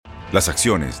Las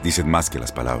acciones dicen más que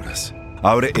las palabras.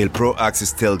 Abre el Pro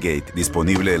Access Tailgate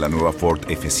disponible de la nueva Ford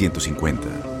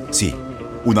F-150. Sí,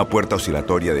 una puerta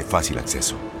oscilatoria de fácil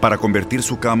acceso para convertir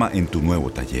su cama en tu nuevo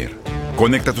taller.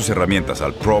 Conecta tus herramientas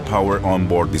al Pro Power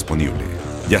Onboard disponible.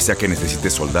 Ya sea que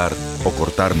necesites soldar o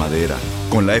cortar madera,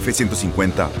 con la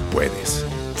F-150 puedes.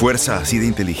 Fuerza así de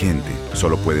inteligente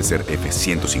solo puede ser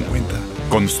F-150.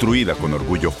 Construida con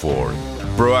orgullo Ford.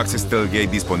 Pro Access Tailgate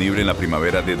disponible en la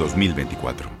primavera de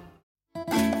 2024.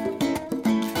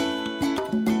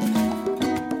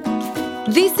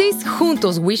 This is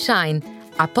Juntos We Shine,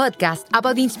 a podcast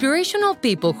about inspirational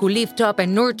people who lift up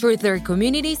and nurture their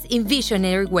communities in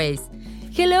visionary ways.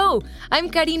 Hello, I'm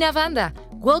Karina Vanda.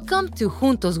 Welcome to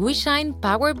Juntos We Shine,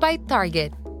 powered by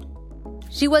Target.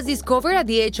 She was discovered at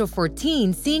the age of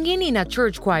 14 singing in a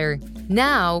church choir.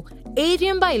 Now,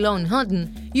 Adrienne Bailon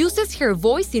Hutton uses her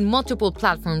voice in multiple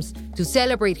platforms to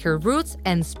celebrate her roots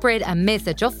and spread a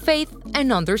message of faith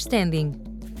and understanding.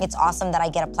 It's awesome that I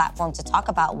get a platform to talk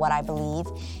about what I believe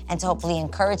and to hopefully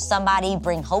encourage somebody,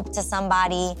 bring hope to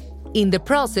somebody. In the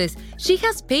process, she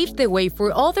has paved the way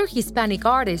for other Hispanic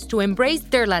artists to embrace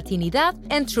their Latinidad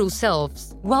and true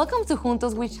selves. Welcome to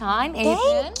Juntos We Shine, Adrienne.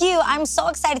 Thank you. I'm so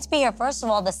excited to be here. First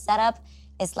of all, the setup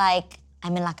is like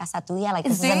I'm en la casa tuya. Like,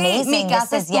 this is amazing. Mi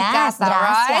casa this es tu casa,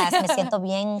 gracias. right? Me siento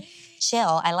bien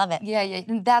chill. I love it. Yeah.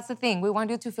 And that's the thing. We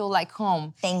want you to feel like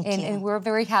home. Thank you. And we're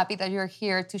very happy that you're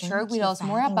here to share with us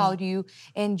more about you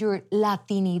and your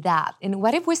Latinidad. And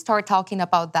what if we start talking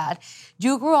about that?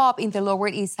 You grew up in the Lower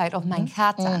East Side of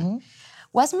Manhattan.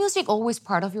 Was music always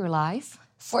part of your life?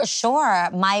 For sure.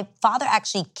 My father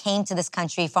actually came to this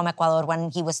country from Ecuador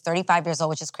when he was 35 years old,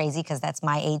 which is crazy because that's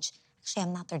my age. Actually,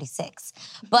 I'm not 36.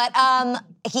 But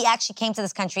he actually came to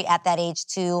this country at that age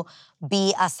to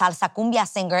be a salsa cumbia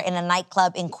singer in a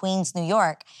nightclub in Queens, New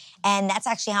York. And that's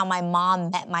actually how my mom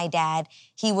met my dad.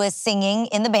 He was singing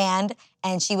in the band,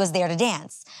 and she was there to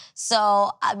dance.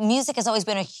 So music has always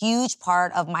been a huge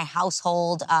part of my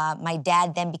household. My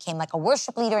dad then became like a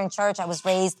worship leader in church. I was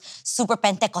raised super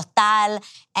Pentecostal.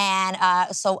 And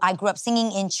so I grew up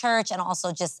singing in church and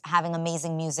also just having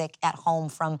amazing music at home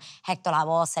from Hector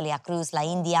Lavoe, Celia Cruz, La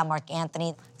India, Mark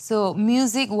Anthony. So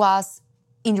music was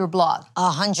in your blood.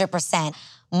 100%.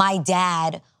 My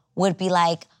dad would be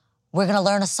like, we're gonna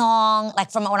learn a song.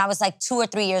 Like from when I was like 2 or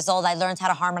 3 years old, I learned how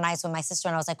to harmonize with my sister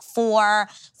when I was like 4.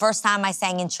 First time I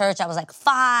sang in church, I was like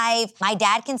 5. My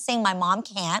dad can sing, my mom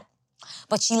can't,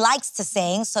 but she likes to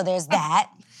sing, so there's that.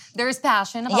 There's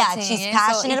passion about singing. Yeah, she's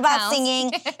passionate about counts.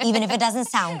 Singing, even if it doesn't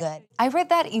sound good. I read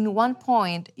that in one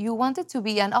point, you wanted to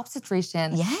be an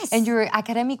obstetrician. Yes. And your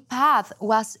academic path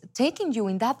was taking you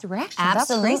in that direction.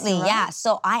 Absolutely, That's crazy, right? yeah.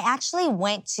 So I actually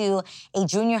went to a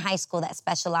junior high school that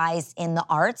specialized in the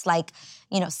arts, like,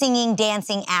 singing,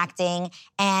 dancing, acting,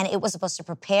 and it was supposed to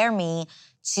prepare me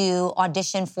to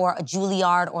audition for a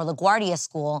Juilliard or LaGuardia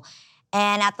school.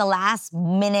 And at the last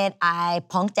minute, I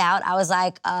punked out. I was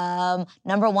like,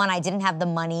 number one, I didn't have the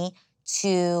money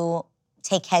to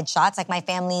take headshots. Like, my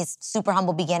family's super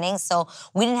humble beginnings, so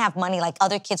we didn't have money. Like,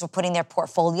 other kids were putting their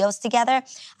portfolios together.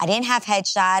 I didn't have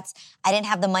headshots. I didn't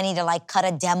have the money to, like, cut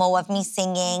a demo of me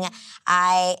singing.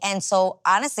 And so,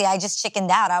 honestly, I just chickened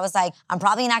out. I was like, I'm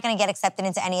probably not gonna get accepted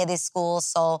into any of these schools,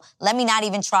 so let me not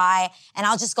even try, and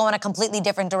I'll just go in a completely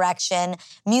different direction.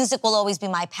 Music will always be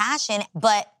my passion,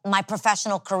 but my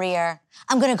professional career,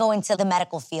 I'm gonna go into the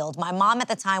medical field. My mom at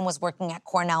the time was working at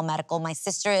Cornell Medical. My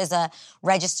sister is a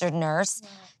registered nurse. Yeah.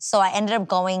 So I ended up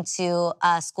going to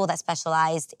a school that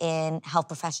specialized in health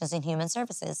professions and human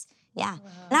services. Yeah. Wow.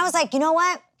 And I was like, you know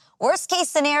what? Worst case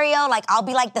scenario, like, I'll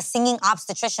be like the singing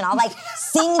obstetrician. I'll like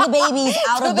sing the babies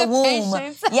out of the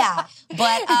womb. Yeah.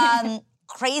 But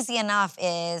crazy enough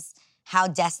is how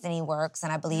destiny works.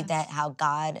 And I believe that how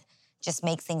God just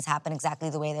makes things happen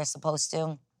exactly the way they're supposed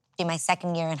to. In my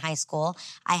second year in high school,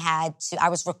 I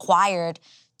was required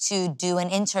to do an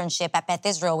internship at Beth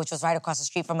Israel, which was right across the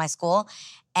street from my school.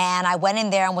 And I went in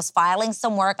there and was filing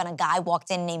some work, and a guy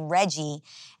walked in named Reggie,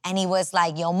 and he was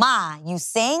like, yo, Ma, you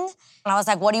sing? And I was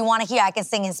like, what do you want to hear? I can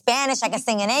sing in Spanish, I can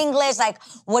sing in English. Like,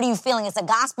 what are you feeling? It's a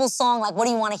gospel song. Like, what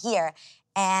do you want to hear?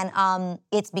 And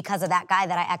it's because of that guy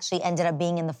that I actually ended up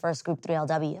being in the first Group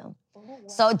 3LW.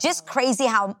 So just crazy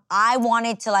how I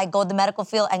wanted to like go the medical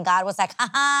field, and God was like,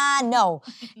 no.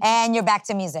 And you're back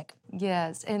to music.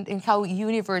 Yes, and how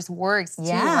universe works too,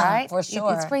 Yeah, right? for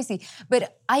sure. It's crazy.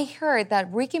 But I heard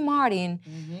that Ricky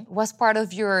Martin was part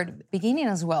of your beginning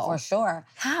as well. For sure.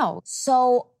 How?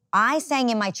 So I sang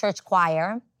in my church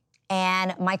choir,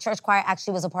 and my church choir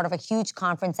actually was a part of a huge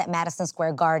conference at Madison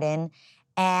Square Garden.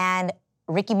 And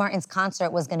Ricky Martin's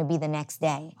concert was going to be the next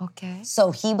day. Okay.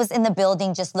 So he was in the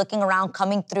building just looking around,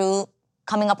 coming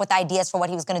up with ideas for what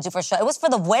he was going to do for a show. It was for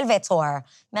the Vuelve tour.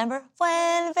 Remember?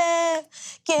 Vuelve,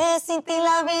 que sin ti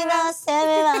la vida se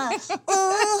me va.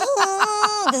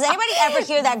 Ooh. Does anybody ever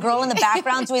hear that girl in the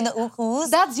background doing the ooh-hoos?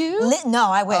 That's you? No,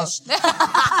 I wish.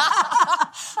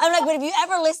 I'm like, but if you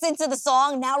ever listen to the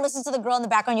song, now listen to the girl in the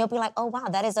background, you'll be like, oh, wow,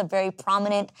 that is a very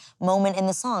prominent moment in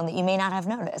the song that you may not have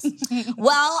noticed.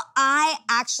 Well, I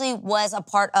actually was a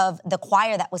part of the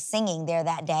choir that was singing there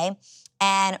that day.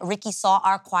 And Ricky saw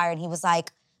our choir and he was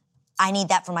like, I need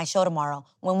that for my show tomorrow.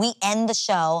 When we end the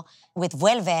show with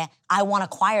Vuelve, I want a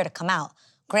choir to come out.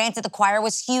 Granted, the choir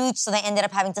was huge, so they ended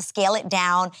up having to scale it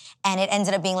down, and it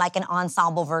ended up being like an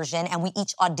ensemble version, and we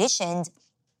each auditioned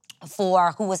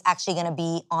for who was actually gonna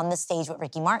be on the stage with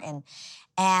Ricky Martin.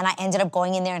 And I ended up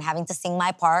going in there and having to sing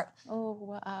my part.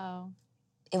 Oh, wow.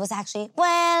 It was actually,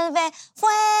 Vuelve,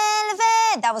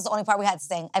 Vuelve. That was the only part we had to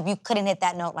sing. If you couldn't hit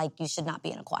that note, like, you should not be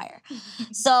in a choir.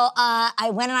 So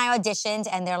I went and I auditioned,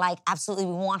 and they're like, absolutely,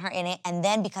 we want her in it. And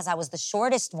then because I was the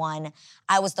shortest one,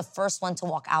 I was the first one to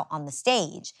walk out on the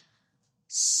stage.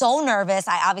 So nervous.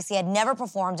 I obviously had never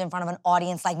performed in front of an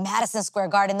audience like Madison Square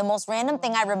Garden. The most random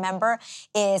thing I remember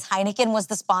is Heineken was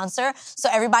the sponsor. So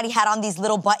everybody had on these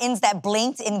little buttons that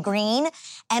blinked in green.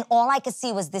 And all I could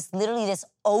see was literally this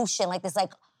ocean, like this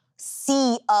like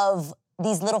sea of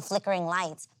these little flickering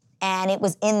lights. And it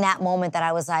was in that moment that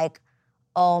I was like,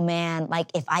 oh man, like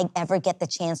if I ever get the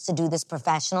chance to do this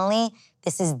professionally,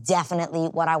 this is definitely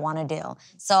what I want to do.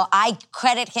 So I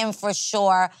credit him for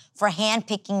sure for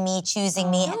handpicking me,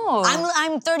 choosing me. Oh.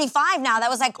 I'm 35 now. That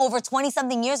was like over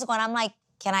 20-something years ago. And I'm like,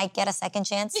 can I get a second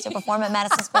chance to perform at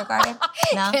Madison Square Garden?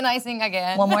 No? Can I sing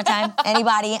again? One more time?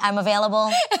 Anybody? I'm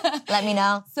available. Let me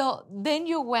know. So then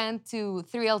you went to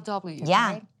 3LW,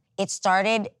 Yeah. right? It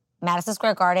started Madison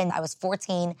Square Garden. I was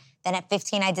 14. Then at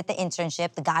 15, I did the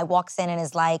internship. The guy walks in and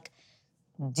is like,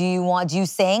 do you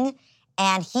sing?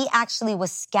 And he actually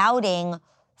was scouting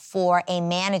for a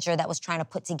manager that was trying to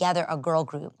put together a girl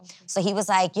group. Okay. So he was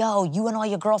like, yo, you and all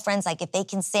your girlfriends, like if they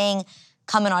can sing,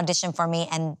 come and audition for me.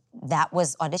 And that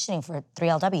was auditioning for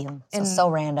 3LW. So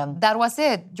random. That was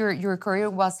it. Your career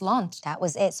was launched. That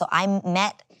was it. So I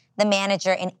met the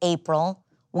manager in April.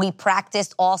 We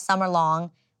practiced all summer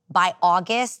long. By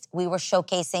August, we were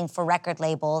showcasing for record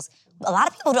labels. A lot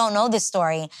of people don't know this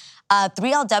story.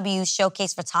 3LW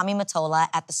showcased for Tommy Mottola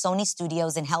at the Sony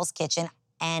Studios in Hell's Kitchen.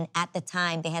 And at the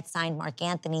time, they had signed Marc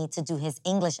Anthony to do his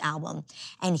English album.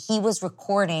 And he was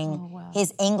recording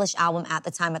his English album at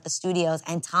the time at the studios.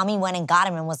 And Tommy went and got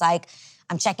him and was like,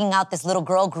 I'm checking out this little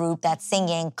girl group that's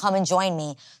singing. Come and join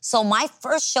me. So my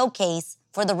first showcase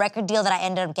for the record deal that I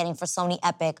ended up getting for Sony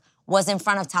Epic was in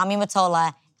front of Tommy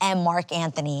Mottola and Marc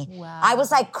Anthony. Wow. I was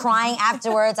like crying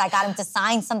afterwards. I got him to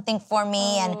sign something for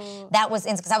me, and that was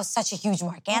because I was such a huge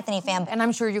Marc Anthony fan. And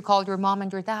I'm sure you called your mom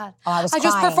and your dad. Oh, I was crying.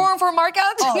 just performed for Marc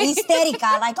Anthony. Oh,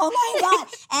 hysterica, like, oh my God.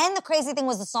 And the crazy thing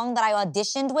was the song that I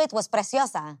auditioned with was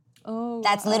Preciosa. Oh,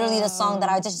 that's literally the song that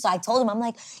I auditioned. So I told him, I'm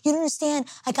like, you don't understand.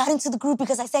 I got into the group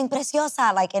because I sang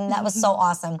Preciosa. Like, and that was so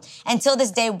awesome. Until this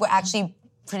day, we're actually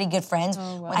pretty good friends.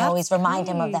 I always remind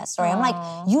him of that story. I'm like,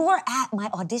 you were at my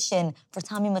audition for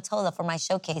Tommy Mottola for my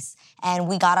showcase, and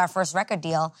we got our first record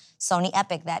deal, Sony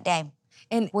Epic, that day.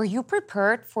 And were you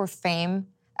prepared for fame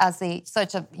as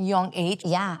such a young age?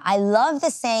 Yeah, I love the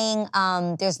saying,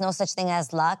 there's no such thing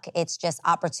as luck. It's just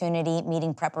opportunity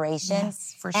meeting preparation.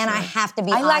 Yes, for sure. And I have to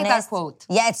be honest. I like that quote.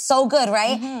 Yeah, it's so good,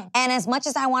 right? Mm-hmm. And as much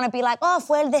as I want to be like, oh,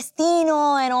 fue el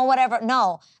destino and or whatever,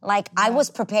 no. Like, I was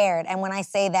prepared. And when I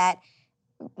say that,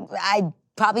 I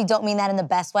probably don't mean that in the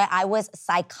best way. I was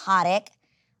psychotic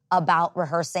about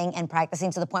rehearsing and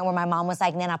practicing to the point where my mom was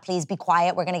like, Nena, please be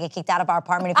quiet. We're going to get kicked out of our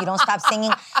apartment if you don't stop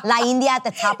singing La India at the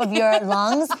top of your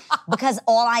lungs. Because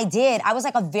all I did, I was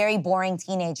like a very boring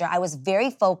teenager. I was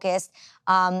very focused.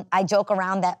 I joke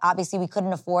around that obviously we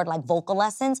couldn't afford like vocal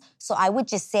lessons. So I would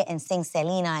just sit and sing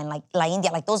Selena and like La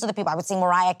India. Like those are the people. I would sing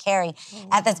Mariah Carey.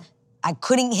 I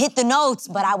couldn't hit the notes,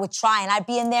 but I would try. And I'd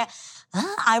be in there.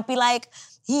 I'd be like,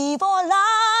 y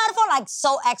volar, for like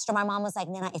so extra. My mom was like,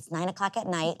 Nena, it's 9 o'clock at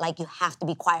night. Like, you have to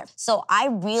be quiet. So I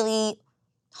really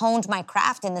honed my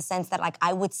craft in the sense that like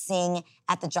I would sing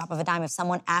at the drop of a dime. If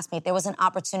someone asked me if there was an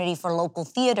opportunity for local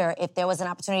theater, if there was an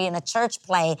opportunity in a church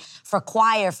play, for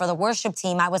choir, for the worship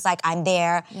team, I was like, I'm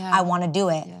there. Yeah. I want to do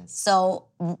it. Yes. So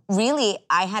really,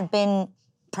 I had been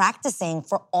practicing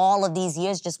for all of these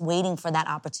years, just waiting for that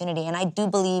opportunity. And I do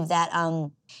believe that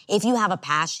if you have a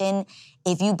passion,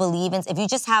 if you believe in, if you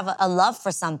just have a love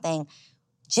for something,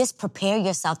 just prepare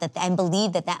yourself and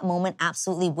believe that that moment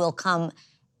absolutely will come.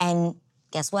 And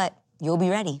guess what? you'll be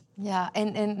ready. Yeah,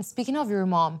 and speaking of your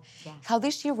mom, how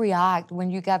did she react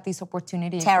when you got this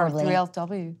opportunity Terribly. for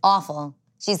 3LW? Awful.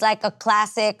 She's like a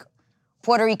classic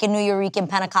Puerto Rican, New Yorican,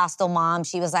 Pentecostal mom.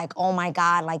 She was like, oh my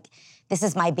God, like, this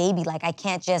is my baby. Like, I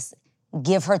can't just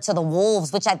give her to the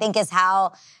wolves, which I think is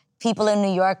how people in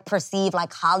New York perceive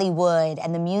like Hollywood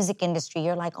and the music industry.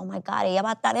 You're like, oh my God, ella va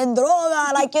a estar en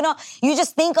droga. Like, you know, you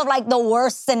just think of like the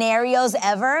worst scenarios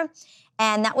ever.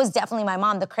 And that was definitely my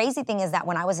mom. The crazy thing is that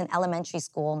when I was in elementary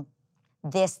school,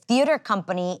 this theater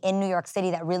company in New York City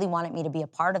that really wanted me to be a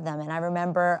part of them. And I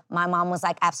remember my mom was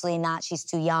like, absolutely not. She's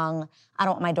too young. I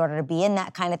don't want my daughter to be in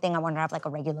that kind of thing. I want her to have like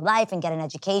a regular life and get an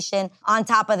education. On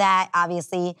top of that,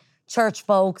 obviously, church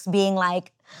folks being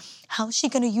like, how is she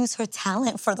going to use her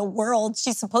talent for the world?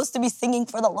 She's supposed to be singing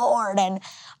for the Lord. And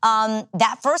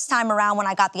that first time around when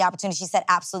I got the opportunity, she said,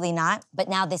 absolutely not. But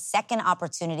now this second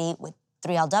opportunity with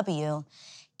 3LW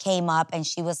came up and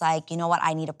she was like, you know what?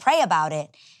 I need to pray about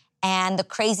it. And the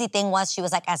crazy thing was, she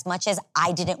was like, as much as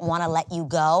I didn't want to let you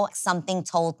go, something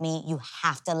told me you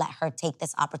have to let her take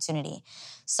this opportunity.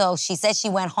 So she said she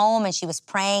went home and she was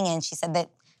praying and she said that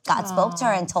God spoke to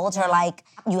her and told her, like,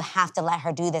 you have to let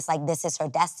her do this. Like, this is her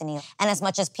destiny. And as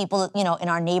much as people, you know, in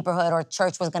our neighborhood or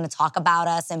church was going to talk about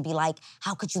us and be like,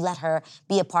 how could you let her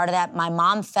be a part of that? My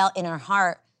mom felt in her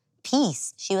heart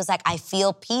peace. She was like, I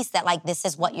feel peace that, like, this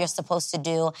is what you're supposed to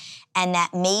do. And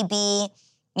that maybe,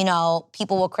 you know,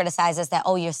 people will criticize us that,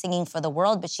 oh, you're singing for the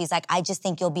world. But she's like, I just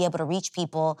think you'll be able to reach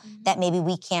people that maybe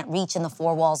we can't reach in the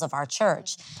four walls of our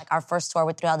church. Like, our first tour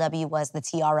with 3LW was the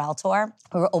TRL tour.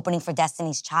 We were opening for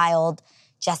Destiny's Child,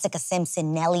 Jessica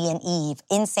Simpson, Nelly and Eve.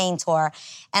 Insane tour.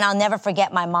 And I'll never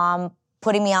forget my mom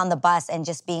putting me on the bus and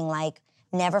just being like,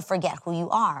 never forget who you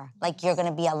are. Like, you're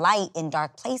gonna be a light in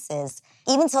dark places.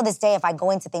 Even till this day, if I go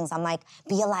into things, I'm like,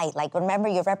 be a light. Like, remember,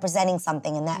 you're representing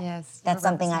something, and that's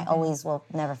something I always will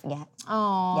never forget.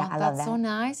 Oh, yeah, I love that. That's so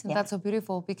nice, and that's so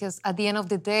beautiful, because at the end of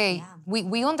the day,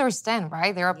 we understand,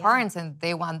 right? There are parents, and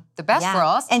they want the best for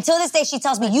us. And till this day, she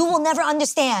tells me, you will never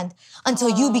understand until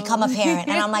you become a parent.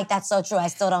 And I'm like, that's so true. I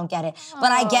still don't get it.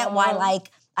 But I get why, like,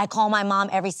 I call my mom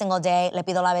every single day, le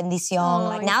pido la bendición.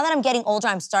 Like, now that I'm getting older,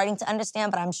 I'm starting to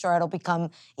understand, but I'm sure it'll become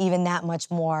even that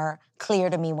much more clear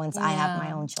to me once I have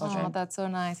my own children. Oh, that's so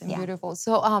nice and beautiful.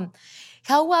 So,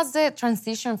 how was the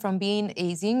transition from being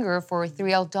a singer for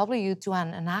 3LW to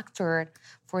an actor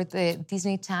for the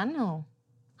Disney Channel?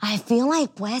 I feel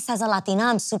like, pues, as a Latina,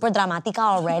 I'm super dramatica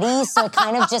already, so it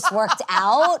kind of just worked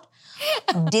out.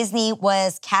 Disney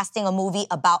was casting a movie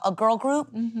about a girl group,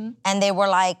 and they were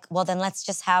like, well, then let's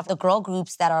just have the girl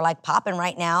groups that are, like, popping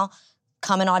right now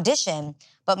come and audition.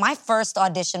 But my first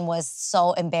audition was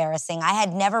so embarrassing. I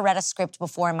had never read a script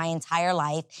before in my entire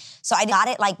life, so I got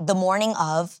it, like, the morning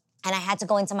of, and I had to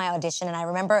go into my audition, and I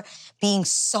remember being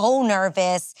so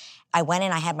nervous. I went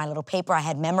in, I had my little paper, I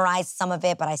had memorized some of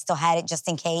it, but I still had it just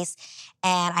in case.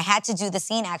 And I had to do the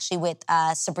scene, actually, with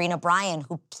Sabrina Bryan,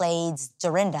 who played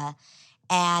Dorinda.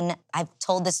 And I've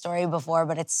told this story before,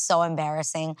 but it's so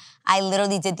embarrassing. I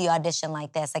literally did the audition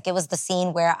like this. Like, it was the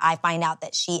scene where I find out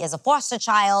that she is a foster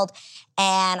child,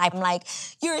 and I'm like,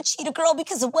 you're a cheetah girl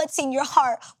because of what's in your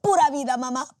heart. Pura vida,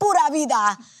 mama, pura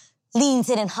vida. Leans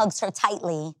in and hugs her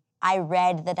tightly. I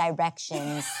read the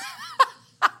directions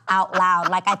out loud.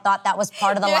 Like, I thought that was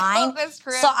part of the line.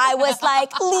 So I was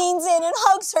like, leans in and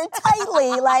hugs her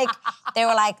tightly. Like, they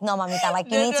were like, no, mamita,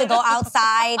 like, you need to go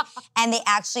outside. And they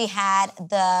actually had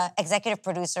the executive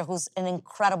producer, who's an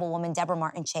incredible woman, Deborah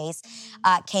Martin Chase,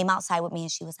 came outside with me,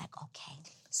 and she was like, okay,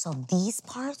 so these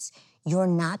parts, you're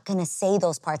not gonna say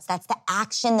those parts. That's the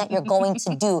action that you're going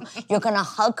to do. You're gonna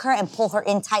hug her and pull her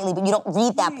in tightly, but you don't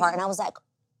read that part. And I was like,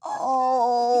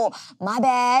 oh, my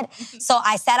bad. So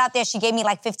I sat out there. She gave me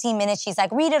like 15 minutes. She's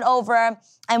like, read it over.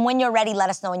 And when you're ready,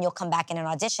 let us know and you'll come back in an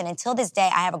audition. Until this day,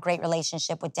 I have a great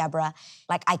relationship with Deborah.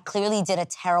 Like, I clearly did a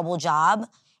terrible job.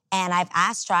 And I've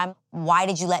asked her, why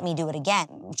did you let me do it again?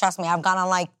 Trust me, I've gone on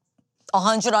like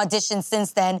 100 auditions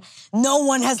since then. No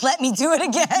one has let me do it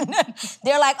again.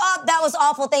 They're like, oh, that was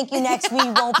awful. Thank you. Next, we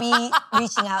won't be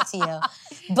reaching out to you.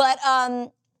 But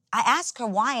I asked her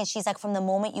why, and she's like, from the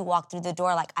moment you walked through the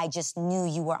door, like, I just knew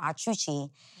you were Artucci.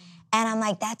 And I'm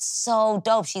like, that's so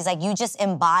dope. She's like, you just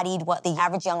embodied what the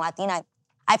average young Latina.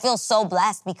 I feel so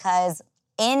blessed because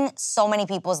in so many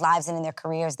people's lives and in their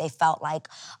careers, they felt like,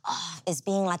 oh, is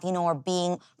being Latino or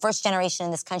being first generation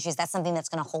in this country, is that something that's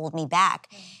gonna hold me back?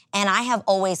 And I have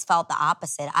always felt the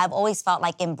opposite. I've always felt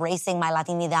like embracing my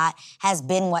Latinidad has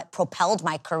been what propelled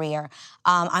my career.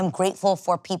 I'm grateful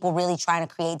for people really trying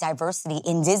to create diversity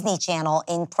in Disney Channel,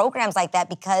 in programs like that,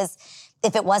 because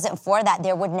if it wasn't for that,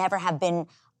 there would never have been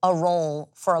a role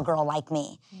for a girl like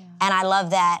me. Yeah. And I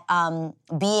love that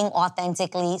being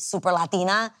authentically super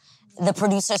Latina, the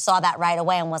producer saw that right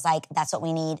away and was like, that's what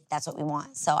we need, that's what we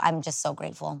want. So I'm just so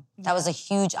grateful. Yeah. That was a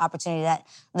huge opportunity that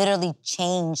literally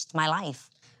changed my life.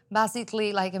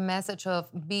 Basically, like a message of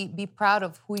be proud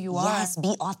of who you are. Yes,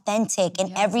 be authentic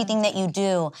in everything that you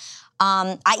do.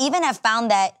 I even have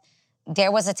found that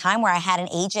there was a time where I had an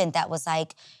agent that was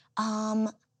like,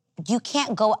 you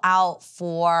can't go out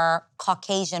for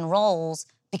Caucasian roles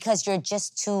because you're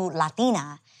just too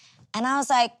Latina. And I was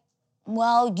like,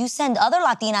 well, you send other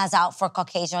Latinas out for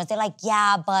Caucasian roles. They're like,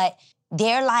 yeah, but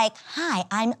they're like, hi,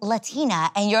 I'm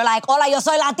Latina. And you're like, hola, yo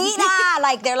soy Latina.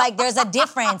 Like, they're like, there's a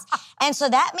difference. And so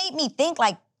that made me think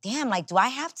like, damn, like, do I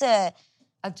have to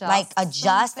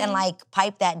adjust and like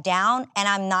pipe that down? And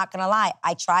I'm not gonna lie,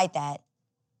 I tried that.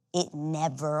 It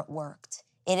never worked.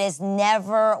 It has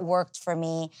never worked for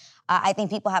me. I think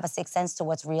people have a sixth sense to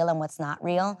what's real and what's not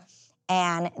real.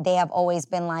 And they have always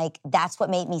been like, that's what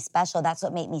made me special. That's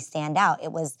what made me stand out.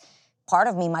 It was part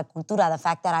of me, my cultura, the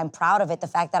fact that I'm proud of it, the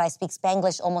fact that I speak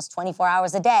Spanglish almost 24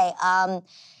 hours a day.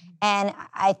 And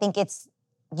I think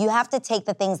you have to take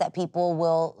the things that people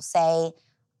will say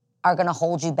are gonna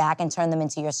hold you back and turn them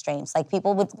into your strengths. Like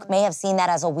people may have seen that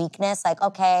as a weakness, like,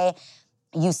 okay,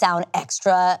 you sound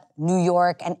extra New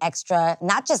York and extra,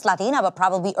 not just Latina, but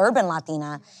probably urban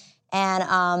Latina.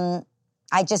 And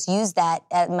I just use that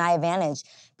at my advantage.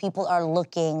 People are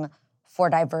looking for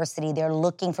diversity. They're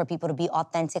looking for people to be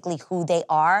authentically who they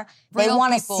are. They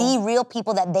want to see real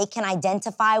people that they can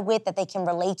identify with, that they can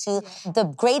relate to. Yeah. The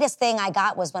greatest thing I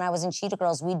got was when I was in Cheetah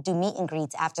Girls, we'd do meet and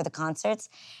greets after the concerts.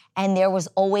 And there was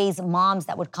always moms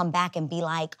that would come back and be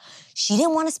like, she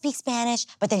didn't want to speak Spanish,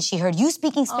 but then she heard you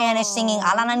speaking Spanish, singing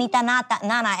A la Nanita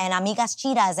Nana and Amigas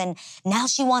Chidas, and now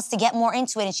she wants to get more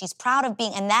into it, and she's proud of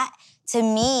being, and that, to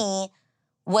me,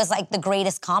 was like the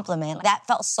greatest compliment. That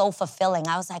felt so fulfilling.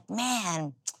 I was like,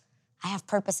 man, I have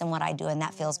purpose in what I do, and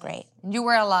that feels great. You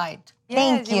were a light.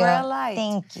 Thank you. You were a light.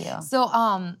 Thank you. So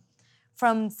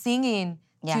from singing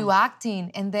to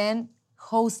acting and then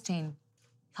hosting,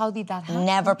 how did that happen?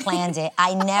 Never planned it.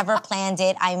 I never planned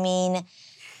it. I mean,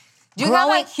 you have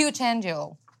a huge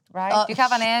angel, right? You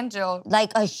have an angel.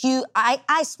 Like a huge,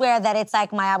 I swear that it's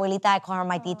like my abuelita, I call her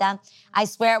my tita. I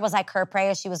swear it was like her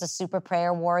prayer. She was a super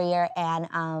prayer warrior. And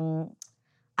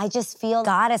I just feel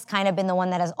God has kind of been the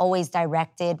one that has always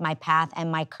directed my path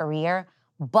and my career.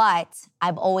 But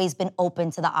I've always been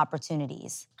open to the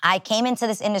opportunities. I came into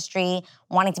this industry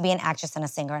wanting to be an actress and a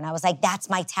singer, and I was like, that's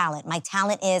my talent. My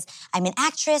talent is I'm an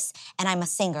actress and I'm a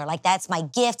singer. Like, that's my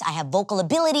gift. I have vocal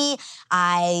ability.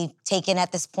 I've taken,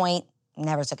 at this point,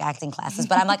 never took acting classes,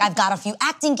 but I'm like, I've got a few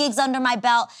acting gigs under my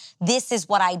belt. This is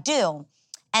what I do.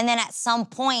 And then at some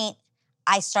point,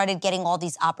 I started getting all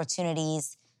these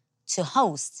opportunities to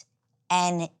host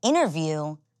and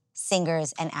interview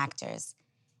singers and actors.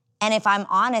 And if I'm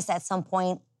honest, at some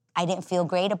point, I didn't feel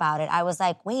great about it. I was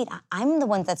like, wait, I'm the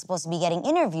one that's supposed to be getting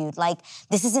interviewed. Like,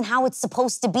 this isn't how it's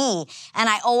supposed to be. And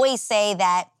I always say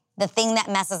that the thing that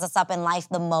messes us up in life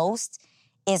the most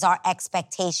is our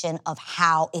expectation of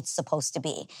how it's supposed to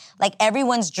be. Like,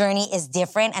 everyone's journey is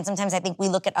different, and sometimes I think we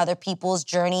look at other people's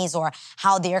journeys or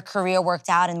how their career worked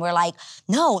out, and we're like,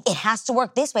 no, it has to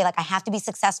work this way. Like, I have to be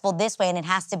successful this way, and it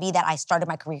has to be that I started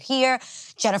my career here.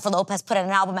 Jennifer Lopez put out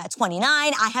an album at 29.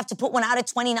 I have to put one out at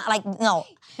 29. Like, no.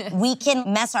 We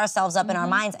can mess ourselves up in our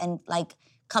minds and, like,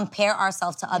 compare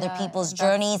ourselves to other people's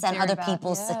journeys and other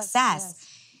people's success. Yes.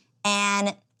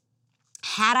 And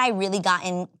had I really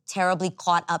gotten terribly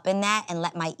caught up in that and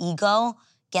let my ego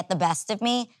get the best of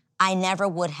me, I never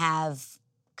would have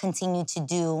continued to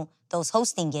do those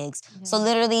hosting gigs. Mm-hmm. So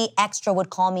literally, Extra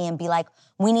would call me and be like,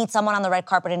 we need someone on the red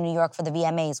carpet in New York for the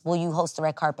VMAs. Will you host the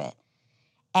red carpet?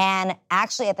 And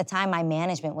actually, at the time, my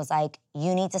management was like,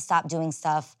 you need to stop doing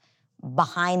stuff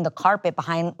behind the carpet,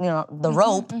 behind, the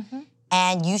rope,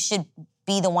 and you should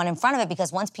be the one in front of it,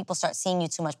 because once people start seeing you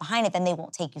too much behind it, then they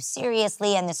won't take you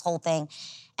seriously and this whole thing.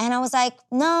 And I was like,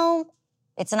 no,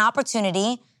 it's an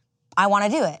opportunity. I want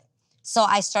to do it. So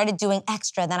I started doing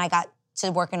Extra. Then I got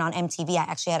to working on MTV. I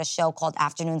actually had a show called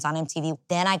Afternoons on MTV.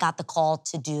 Then I got the call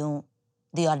to do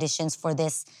the auditions for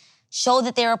this show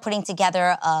that they were putting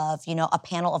together of, a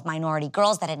panel of minority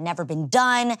girls that had never been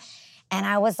done. And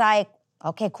I was like,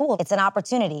 okay, cool. It's an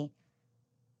opportunity.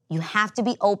 You have to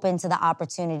be open to the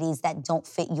opportunities that don't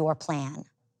fit your plan.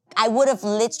 I would have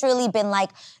literally been like,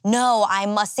 no,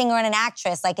 I'm a singer and an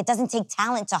actress. Like, it doesn't take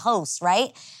talent to host,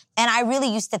 right? And I really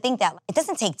used to think that. It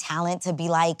doesn't take talent to be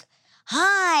like,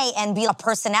 hi, and be a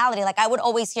personality. Like I would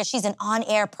always hear, she's an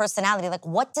on-air personality. Like,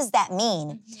 what does that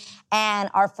mean? And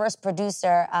our first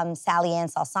producer, Sally Ann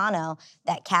Salsano,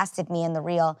 that casted me in The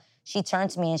Real, she turned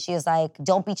to me and she was like,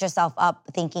 don't beat yourself up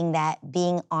thinking that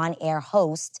being on-air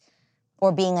host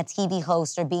or being a TV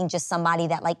host or being just somebody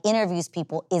that like interviews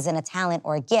people isn't a talent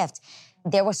or a gift.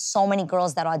 There were so many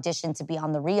girls that auditioned to be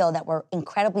on The Real that were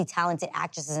incredibly talented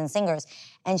actresses and singers.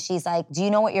 And she's like, do you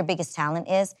know what your biggest talent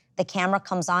is? The camera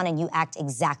comes on and you act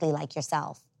exactly like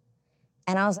yourself.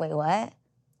 And I was like, wait, what?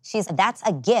 She's like, that's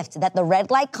a gift, that the red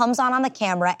light comes on the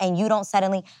camera and you don't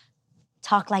suddenly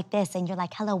talk like this and you're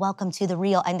like, hello, welcome to The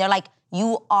Real. And they're like,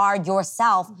 you are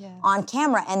yourself on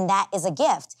camera, and that is a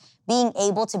gift. Being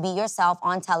able to be yourself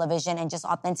on television and just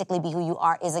authentically be who you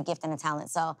are is a gift and a talent.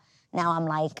 So now I'm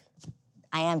like,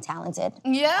 I am talented.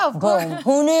 Yeah, of Boom. course.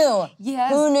 Who knew?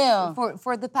 Yes. Who knew?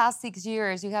 For the past 6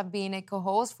 years, you have been a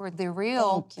co-host for The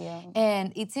Real. Thank you.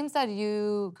 And it seems that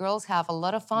you girls have a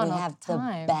lot of fun. We have the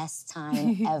best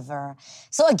time ever.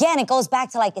 So again, it goes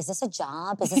back to like, is this a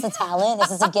job? Is this a talent? Is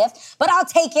this a gift? But I'll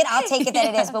take it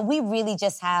that it is. But we really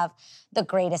just have the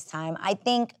greatest time. I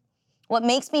think what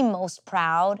makes me most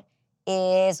proud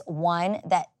is, one,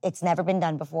 that it's never been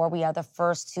done before. We are the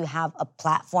first to have a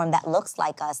platform that looks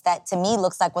like us, that to me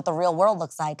looks like what the real world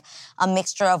looks like, a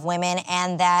mixture of women,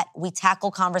 and that we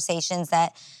tackle conversations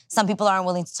that some people aren't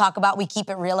willing to talk about. We keep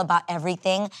it real about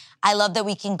everything. I love that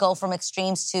we can go from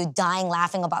extremes to dying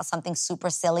laughing about something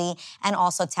super silly and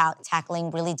also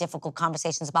tackling really difficult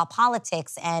conversations about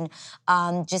politics and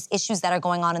just issues that are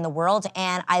going on in the world.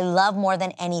 And I love more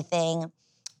than anything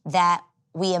that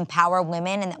we empower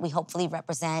women and that we hopefully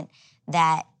represent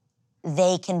that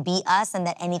they can be us and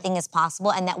that anything is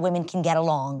possible and that women can get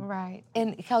along. Right.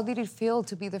 And how did it feel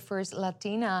to be the first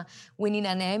Latina winning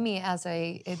an Emmy as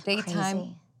a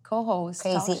daytime co-host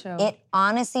talk show? It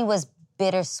honestly was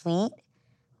bittersweet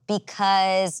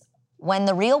because when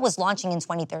The Real was launching in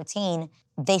 2013,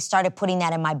 they started putting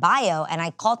that in my bio, and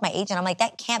I called my agent. I'm like,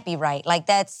 that can't be right. Like,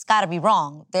 that's gotta be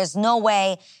wrong. There's no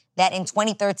way that in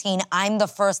 2013, I'm the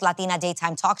first Latina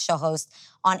daytime talk show host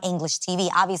on English TV.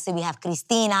 Obviously, we have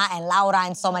Cristina and Laura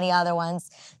and so many other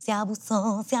ones. Se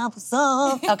abusó, se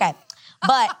abusó. Okay.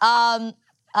 But,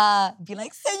 be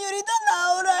like, señorita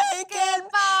Laura, ¿Qué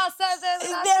pasa,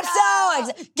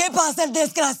 desgraciado? ¿Qué pasa, el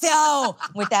desgraciado?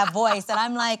 With that voice. And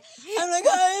I'm like,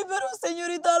 ay, pero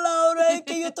señorita Laura, es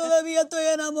que yo todavía estoy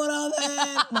enamorada de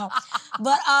él. No.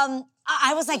 But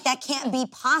I was like, that can't be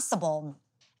possible.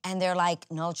 And they're like,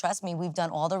 no, trust me, we've done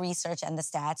all the research and the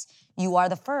stats. You are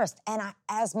the first. And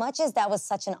as much as that was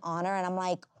such an honor, and I'm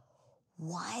like,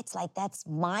 what? Like, that's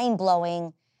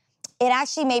mind-blowing. It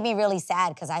actually made me really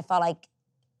sad because I felt like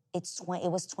it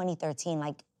was 2013.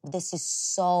 Like, this is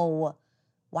so,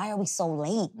 why are we so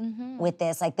late with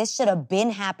this? Like, this should have been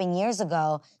happening years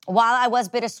ago. While I was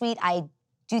bittersweet, I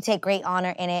do take great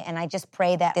honor in it, and I just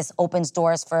pray that this opens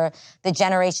doors for the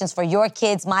generations, for your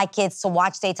kids, my kids, to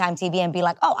watch daytime TV and be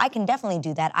like, oh, I can definitely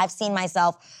do that. I've seen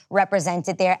myself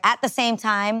represented there. At the same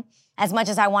time, as much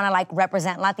as I want to like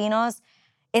represent Latinos,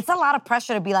 it's a lot of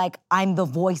pressure to be like, I'm the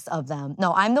voice of them.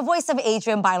 No, I'm the voice of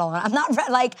Adrienne Bailon. I'm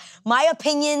not, like, my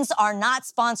opinions are not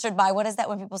sponsored by, what is that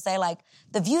when people say, like,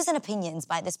 the views and opinions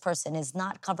by this person is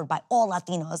not covered by all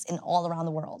Latinos in all around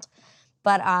the world.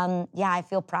 But, yeah, I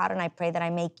feel proud, and I pray that I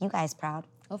make you guys proud.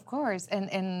 Of course.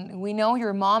 And we know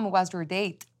your mom was your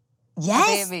date.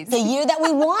 Yes, the year that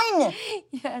we won.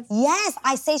 Yes. Yes,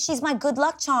 I say she's my good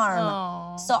luck charm.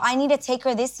 Aww. So I need to take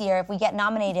her this year. If we get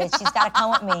nominated, she's got to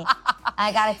come with me.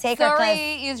 I got to take her.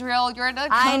 Sorry, Israel, you're not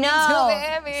coming to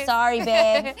the Emmys. Sorry,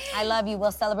 babe. I love you.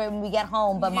 We'll celebrate when we get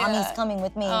home, but mommy's coming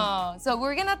with me. So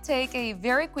we're going to take a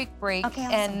very quick break. Okay,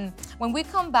 awesome. And when we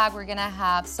come back, we're going to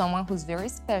have someone who's very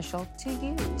special to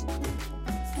you.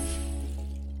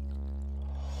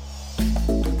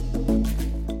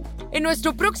 En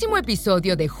nuestro próximo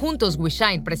episodio de Juntos We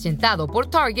Shine presentado por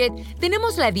Target,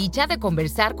 tenemos la dicha de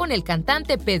conversar con el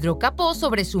cantante Pedro Capó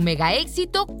sobre su mega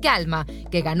éxito Calma,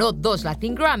 que ganó 2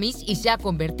 Latin Grammys y se ha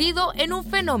convertido en un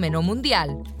fenómeno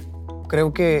mundial.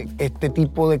 Creo que este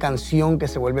tipo de canción que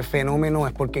se vuelve fenómeno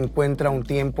es porque encuentra un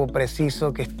tiempo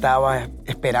preciso que estaba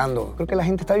esperando. Creo que la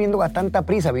gente está viviendo a tanta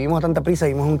prisa, vivimos en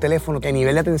un teléfono que el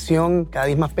nivel de atención cada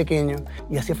día es más pequeño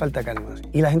y hacía falta calma.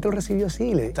 Y la gente lo recibió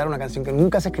así, era una canción que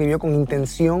nunca se escribió con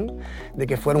intención de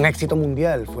que fuera un éxito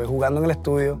mundial. Fue jugando en el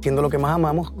estudio, haciendo lo que más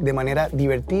amamos de manera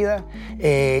divertida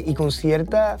y con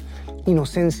cierta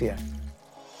inocencia.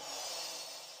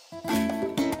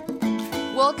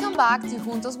 Welcome back to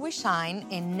Juntos We Shine,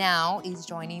 and now is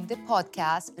joining the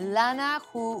podcast Lana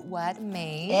Who What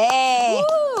Made, Hey.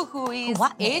 who is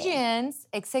Adrienne's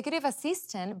executive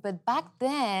assistant, but back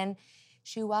then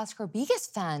she was her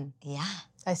biggest fan. Yeah.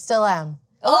 I still am.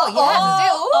 Come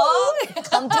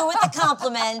through with the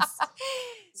compliments.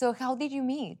 So how did you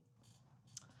meet?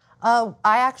 I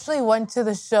actually went to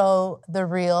the show The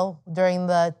Real during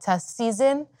the test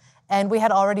season, and we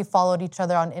had already followed each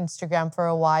other on Instagram for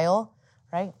a while,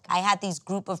 right? I had these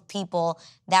group of people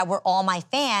that were all my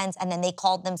fans, and then they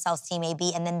called themselves Team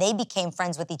AB, and then they became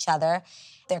friends with each other.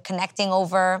 They're connecting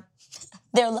over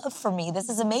their love for me. This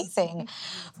is amazing.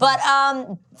 But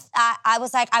I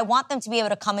was like, I want them to be able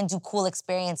to come and do cool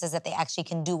experiences that they actually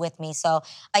can do with me. So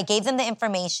I gave them the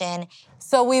information.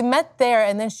 So we met there,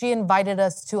 and then she invited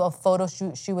us to a photo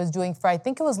shoot she was doing for, I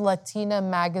think it was Latina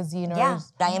Magazine. Yeah,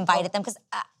 I invited them because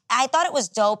I thought it was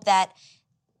dope that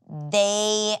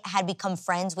they had become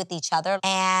friends with each other.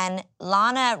 And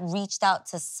Lana reached out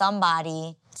to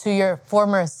somebody. To your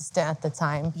former assistant at the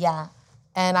time. Yeah.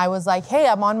 And I was like, hey,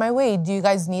 I'm on my way. Do you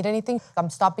guys need anything? I'm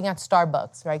stopping at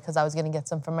Starbucks, right? Because I was going to get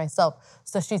some for myself.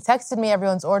 So she texted me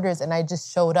everyone's orders, and I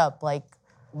just showed up, like,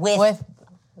 with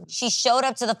She showed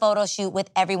up to the photo shoot with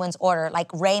everyone's order. Like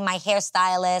Ray, my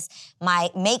hairstylist, my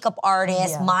makeup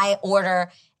artist, my order.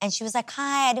 And she was like,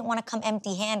 hi, I didn't want to come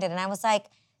empty-handed. And I was like,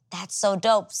 that's so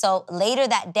dope. So later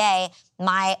that day,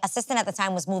 my assistant at the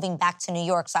time was moving back to New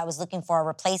York, so I was looking for a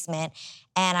replacement.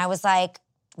 And I was like,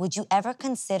 would you ever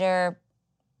consider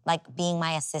like being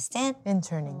my assistant?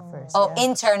 interning first. Oh,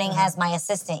 interning as my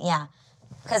assistant, yeah.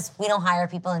 Because we don't hire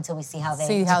people until we see how they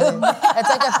See how they, it's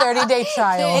like a 30-day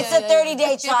trial. It's a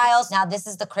 30-day trial. Now, this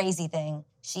is the crazy thing.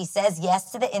 She says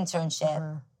yes to the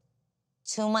internship.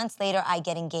 2 months later, I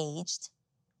get engaged.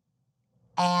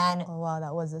 And Oh, wow,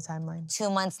 that was the timeline. 2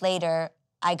 months later,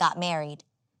 I got married.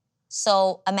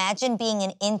 So imagine being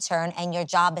an intern and your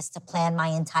job is to plan my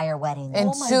entire wedding.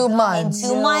 In 2 months.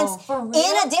 In 2 months,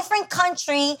 in a different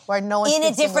country, Where no one in a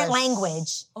speaks different English.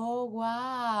 language. Oh,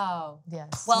 wow.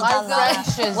 Yes. Well My done, Lana.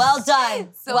 French is- Well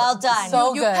done. Well done.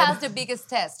 So You good. passed the biggest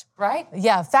test, right?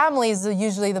 Yeah, family is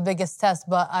usually the biggest test,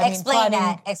 but I mean, Explain planning-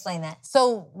 that. Explain that.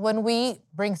 So when we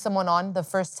bring someone on, the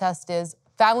first test is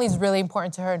family is really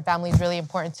important to her and family is really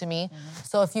important to me.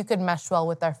 So if you could mesh well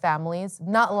with our families,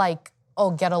 not like, oh,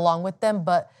 get along with them,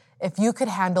 but if you could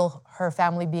handle her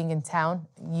family being in town,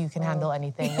 you can handle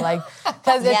anything. Like,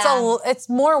 because it's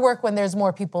more work when there's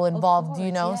more people involved,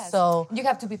 you know? Yes. So you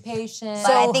have to be patient.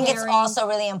 But I think it's caring. also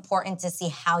really important to see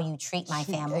how you treat my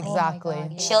family. exactly.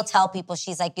 God, yeah. She'll tell people,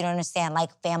 she's like, you don't understand,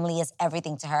 like family is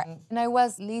everything to her. And I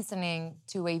was listening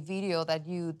to a video that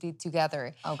you did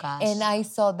together. Oh, gosh. And I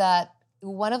saw that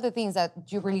one of the things that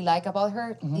you really like about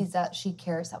her is that she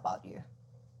cares about you.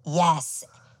 Yes.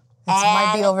 It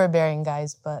might be And overbearing,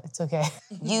 guys, but it's okay.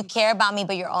 you care about me,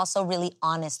 but you're also really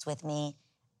honest with me.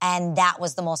 And that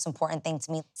was the most important thing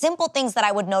to me. Simple things that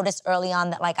I would notice early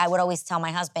on that, like, I would always tell my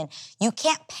husband, you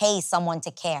can't pay someone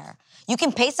to care. You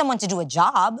can pay someone to do a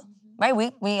job, right?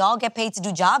 We all get paid to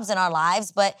do jobs in our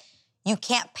lives, but you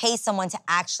can't pay someone to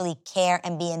actually care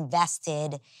and be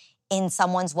invested in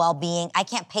someone's well-being. I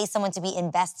can't pay someone to be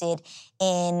invested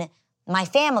in my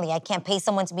family. I can't pay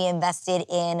someone to be invested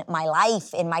in my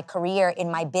life, in my career,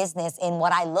 in my business, in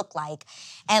what I look like.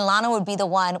 And Lana would be the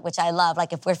one, which I love,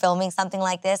 like if we're filming something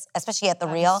like this, especially at The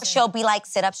Real, she'll be like,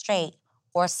 sit up straight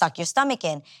or suck your stomach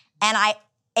in. And I,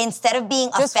 instead of being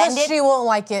Just because offended, she won't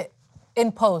like it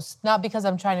in post, not because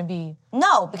I'm trying to be.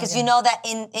 no, because you know that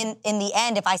in the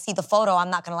end, if I see the photo,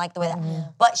 I'm not gonna like the way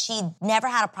that. But she never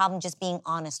had a problem just being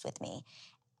honest with me.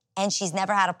 And she's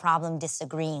never had a problem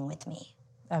disagreeing with me.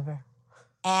 Ever.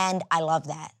 And I love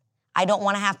that. I don't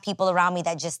want to have people around me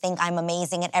that just think I'm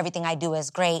amazing and everything I do is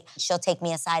great. She'll take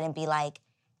me aside and be like,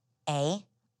 A,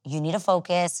 you need to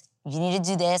focus. You need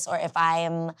to do this. Or if I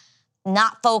am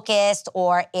not focused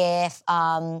or if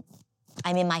I'm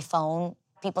in my phone,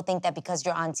 people think that because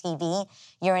you're on TV,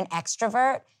 you're an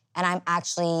extrovert. And I'm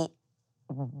actually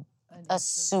a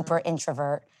super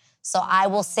introvert. So I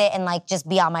will sit and like just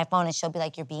be on my phone and she'll be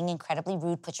like, you're being incredibly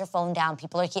rude, put your phone down,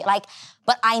 people are here. Like,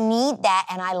 but I need that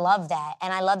and I love that.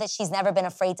 And I love that she's never been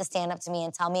afraid to stand up to me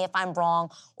and tell me if I'm wrong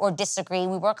or disagree.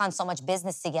 We work on so much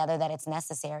business together that it's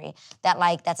necessary. That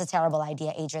like, that's a terrible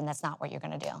idea, Adrian, that's not what you're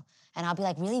gonna do. And I'll be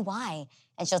like, really, why?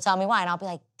 And she'll tell me why. And I'll be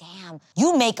like, damn,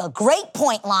 you make a great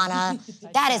point, Lana.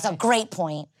 That is a great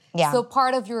point. Yeah. So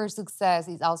part of your success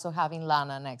is also having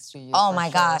Lana next to you. Oh for my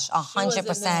sure. gosh, She was in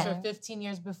this for 100%. 15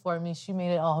 years before me. She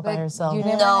made it all by But herself. you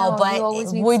never No, know. but You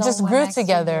always need we just someone grew next to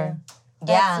together. you.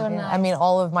 Yeah. So Yeah, nice. I mean,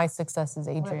 all of my success is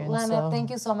Adrian. Lana, so. thank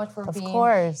you so much for Of being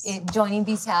course. joining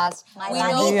this cast. My We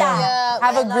Lanita. know Yeah.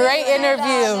 Have a great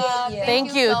interview.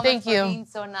 Thank you, so much thank for you. being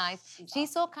so nice.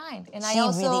 She's so kind, and She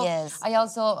really is. I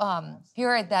also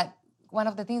heard that one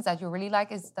of the things that you really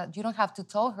like is that you don't have to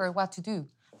tell her what to do.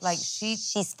 Like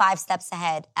she's 5 steps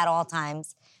ahead at all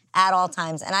times.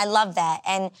 And I love that.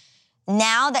 And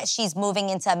now that she's moving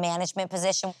into a management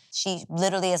position, she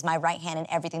literally is my right hand in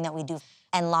everything that we do.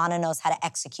 And Lana knows how to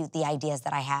execute the ideas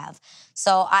that I have.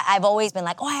 So I've always been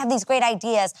like, I have these great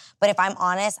ideas. But if I'm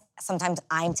honest, sometimes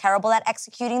I'm terrible at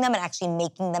executing them and actually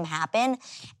making them happen.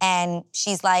 And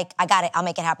she's like, I got it. I'll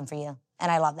make it happen for you. And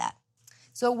I love that.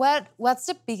 So what's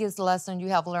the biggest lesson you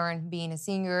have learned being a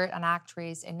singer, an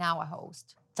actress, and now a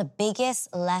host? The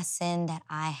biggest lesson that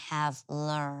I have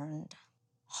learned,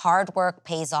 hard work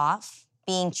pays off.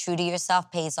 Being true to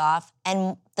yourself pays off.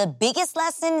 And the biggest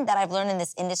lesson that I've learned in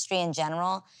this industry in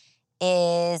general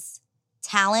is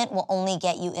talent will only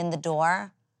get you in the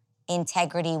door.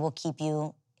 Integrity will keep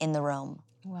you in the room.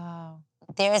 Wow.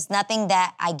 There is nothing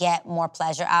that I get more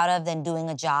pleasure out of than doing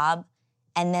a job.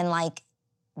 And then like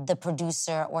the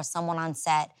producer or someone on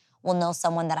set will know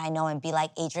someone that I know and be like,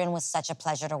 Adrienne was such a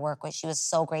pleasure to work with. She was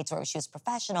so great to work with. She was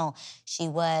professional. She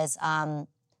was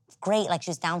great. Like she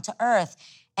was down to earth.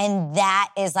 And that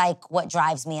is like what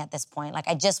drives me at this point. Like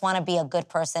I just want to be a good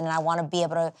person and I want to be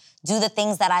able to do the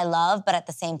things that I love, but at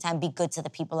the same time be good to the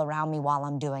people around me while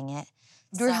I'm doing it.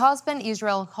 Your husband,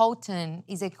 Israel Houghton,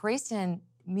 is a Christian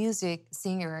music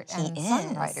singer and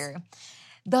songwriter.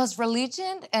 Does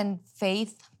religion and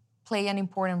faith play an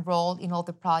important role in all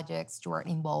the projects you are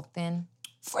involved in?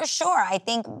 For sure. I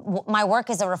think my work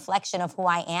is a reflection of who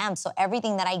I am. So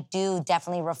everything that I do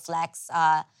definitely reflects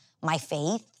my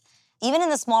faith. Even in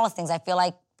the smallest things, I feel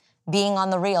like being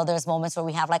on The Real, there's moments where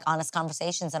we have like honest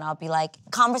conversations and I'll be like,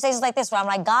 conversations like this where I'm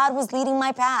like, God was leading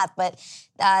my path, but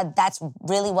that's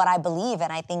really what I believe.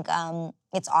 And I think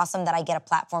it's awesome that I get a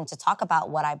platform to talk about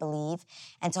what I believe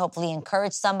and to hopefully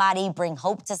encourage somebody, bring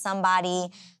hope to somebody.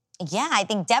 Yeah, I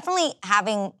think definitely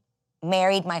having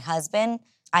married my husband,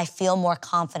 I feel more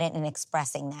confident in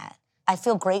expressing that. I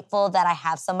feel grateful that I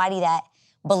have somebody that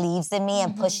believes in me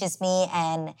and pushes me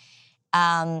and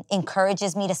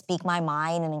encourages me to speak my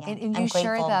mind. And you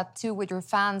share that too with your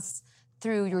fans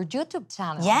through your YouTube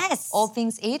channel. Yes. All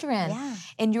Things Adrienne. Yeah.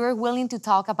 And you're willing to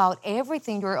talk about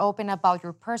everything. You're open about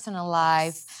your personal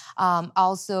life.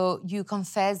 Also, you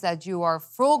confess that you are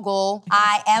frugal.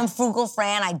 I am frugal,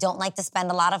 Fran. I don't like to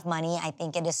spend a lot of money. I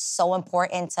think it is so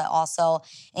important to also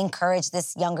encourage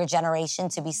this younger generation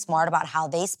to be smart about how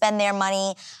they spend their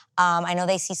money. I know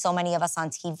they see so many of us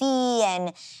on TV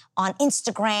and on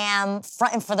Instagram,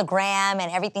 fronting for the gram,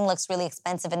 and everything looks really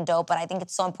expensive and dope, but I think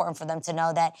it's so important for them to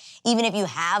know that even if you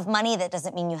have money, that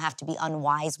doesn't mean you have to be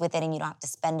unwise with it and you don't have to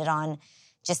spend it on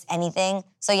just anything.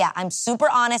 So yeah, I'm super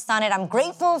honest on it. I'm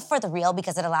grateful for The Real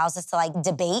because it allows us to like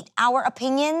debate our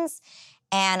opinions.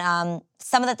 And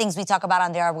some of the things we talk about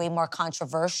on there are way more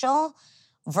controversial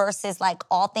versus like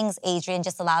All Things Adrienne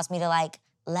just allows me to like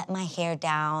let my hair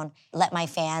down, let my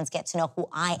fans get to know who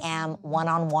I am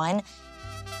one-on-one.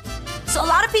 So a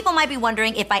lot of people might be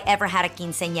wondering if I ever had a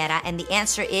quinceañera, and the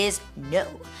answer is no.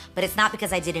 But it's not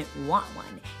because I didn't want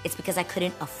one. It's because I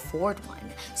couldn't afford one.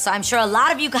 So I'm sure a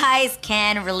lot of you guys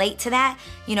can relate to that.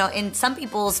 You know, in some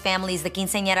people's families, the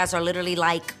quinceañeras are literally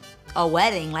like a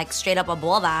wedding, like straight up a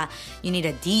boda. You need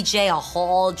a DJ, a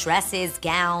hall, dresses,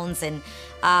 gowns, and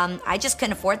I just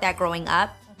couldn't afford that growing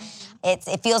up.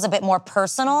 It feels a bit more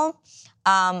personal,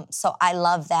 so I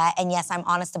love that. And yes, I'm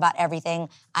honest about everything.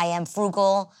 I am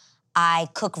frugal. I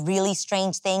cook really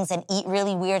strange things and eat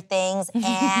really weird things,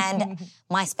 and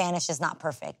my Spanish is not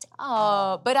perfect.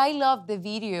 Oh, but I love the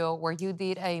video where you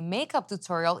did a makeup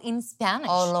tutorial in Spanish.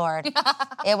 Oh, Lord.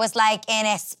 It was like in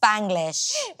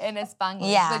Spanglish. In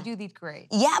Spanglish, yeah. But you did great.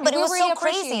 Yeah, but it was really so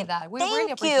crazy. That. We Thank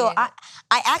really appreciate you. it.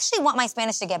 I actually want my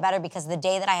Spanish to get better because the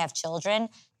day that I have children,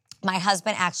 my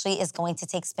husband actually is going to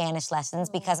take Spanish lessons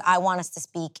because I want us to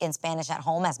speak in Spanish at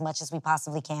home as much as we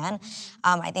possibly can.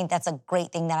 I think that's a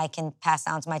great thing that I can pass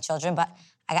down to my children, but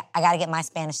I got to get my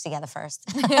Spanish together first.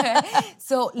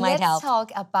 So let's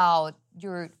talk about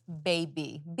your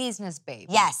baby, business baby.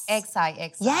 Yes.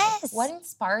 XIXI. Yes. What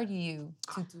inspired you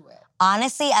to do it?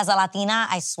 Honestly, as a Latina,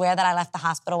 I swear that I left the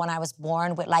hospital when I was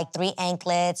born with like 3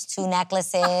 anklets, 2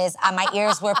 necklaces. My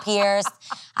ears were pierced.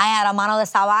 I had a mano de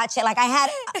sabache. Like I had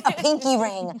a pinky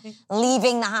ring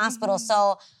leaving the hospital.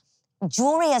 So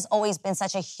jewelry has always been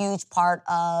such a huge part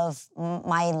of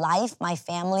my life, my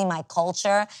family, my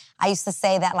culture. I used to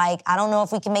say that, like, I don't know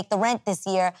if we can make the rent this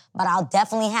year, but I'll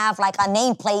definitely have, like, a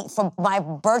nameplate for my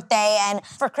birthday and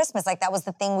for Christmas. Like, that was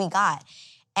the thing we got.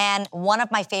 And one of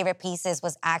my favorite pieces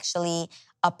was actually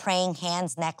a praying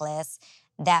hands necklace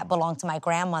that belonged to my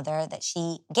grandmother that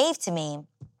she gave to me.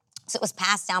 So it was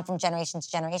passed down from generation to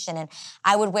generation. And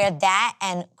I would wear that,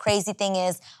 and crazy thing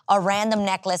is, a random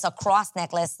necklace, a cross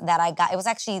necklace that I got. It was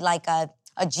actually like a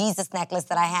a Jesus necklace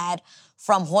that I had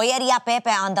from Joyeria Pepe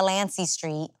on Delancey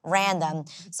Street, random.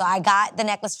 So I got the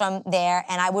necklace from there,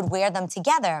 and I would wear them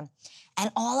together. And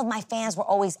all of my fans were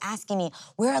always asking me,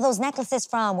 where are those necklaces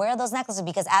from? Where are those necklaces?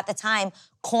 Because at the time,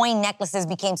 coin necklaces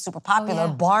became super popular.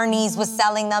 Barney's was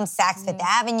selling them, Saks Fifth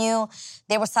Avenue.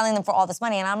 They were selling them for all this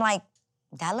money. And I'm like,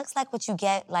 that looks like what you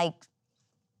get, like,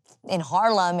 in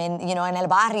Harlem and, you know, in El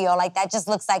Barrio. Like, that just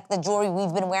looks like the jewelry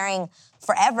we've been wearing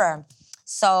forever.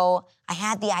 So I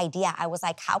had the idea. I was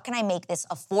like, how can I make this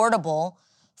affordable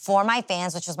for my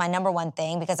fans, which was my number one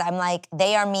thing, because I'm like,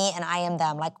 they are me and I am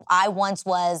them. Like, I once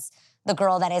was the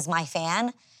girl that is my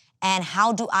fan, and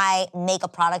how do I make a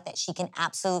product that she can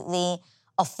absolutely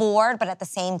afford, but at the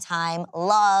same time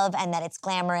love, and that it's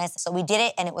glamorous. So we did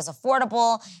it, and it was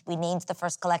affordable. We named the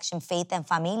first collection Faith and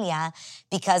Familia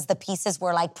because the pieces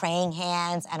were like praying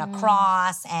hands and a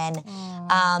cross, and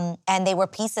they were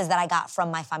pieces that I got from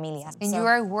my familia. And you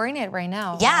are wearing it right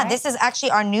now. Yeah, right? this is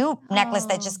actually our new necklace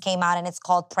that just came out, and it's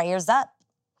called Prayers Up.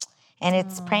 And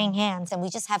it's praying hands, and we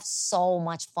just have so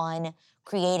much fun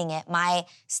creating it. My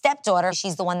stepdaughter,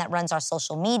 she's the one that runs our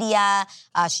social media.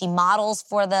 She models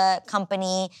for the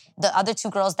company. The other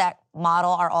two girls that model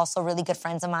are also really good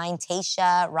friends of mine,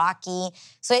 Tasha, Rocky.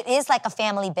 So it is like a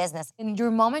family business. And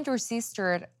your mom and your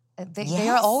sister, they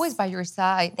are always by your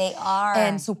side. They are.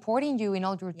 And supporting you in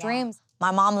all your dreams.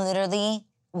 My mom literally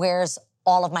wears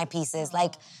all of my pieces.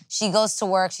 Like, she goes to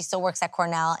work, she still works at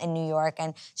Cornell in New York,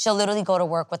 and she'll literally go to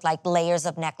work with like layers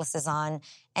of necklaces on.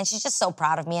 And she's just so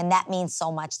proud of me, and that means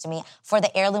so much to me. For the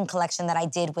heirloom collection that I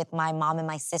did with my mom and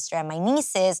my sister and my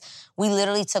nieces, we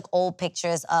literally took old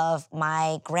pictures of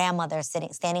my grandmother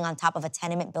standing on top of a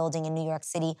tenement building in New York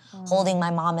City, holding my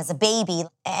mom as a baby.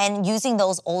 And using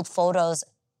those old photos,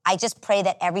 I just pray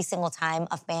that every single time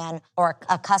a fan or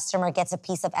a customer gets a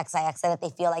piece of XIXA, that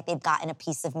they feel like they've gotten a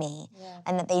piece of me,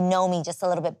 and that they know me just a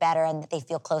little bit better, and that they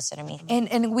feel closer to me.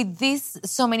 And with these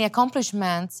so many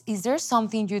accomplishments, is there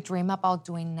something you dream about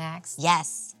doing next?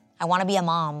 Yes. I want to be a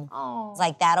mom. It's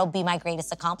like, that'll be my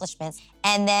greatest accomplishments.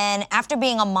 And then after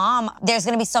being a mom, there's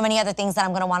going to be so many other things that I'm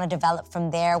going to want to develop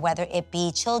from there, whether it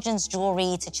be children's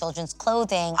jewelry to children's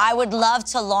clothing. I would love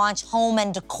to launch home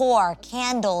and decor,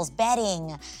 candles,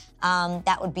 bedding.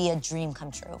 That would be a dream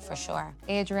come true for sure.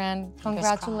 Adrienne,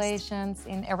 congratulations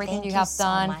in everything you have so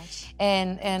done. Much.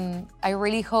 And I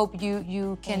really hope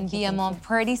you can be a mom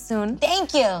pretty soon.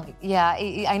 Thank you. Yeah,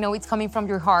 I know it's coming from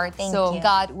your heart. Thank so you.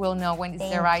 God will know when it's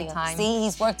the right time. See,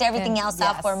 he's worked everything else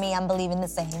out for me. I'm believing the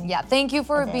same. Yeah, thank you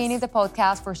for being in the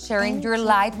podcast, for sharing your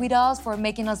light with us, for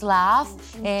making us laugh,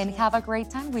 and have a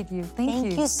great time with you.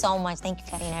 Thank you so much. Thank you,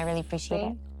 Karina. I really appreciate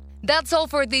it. That's all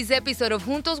for this episode of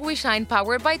Juntos We Shine,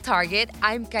 powered by Target.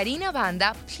 I'm Karina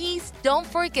Banda. Please don't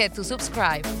forget to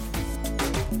subscribe.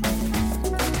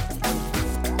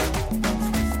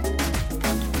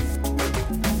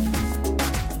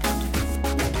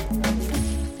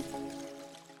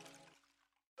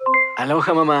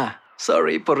 Aloha, mamá.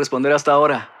 Sorry por responder hasta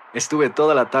ahora. Estuve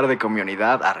toda la tarde con mi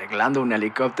unidad arreglando un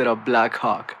helicóptero Black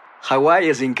Hawk. Hawái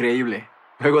es increíble.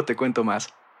 Luego te cuento más.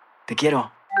 Te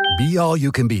quiero. Be All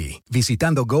You Can Be,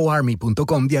 visitando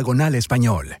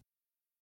goarmy.com/español.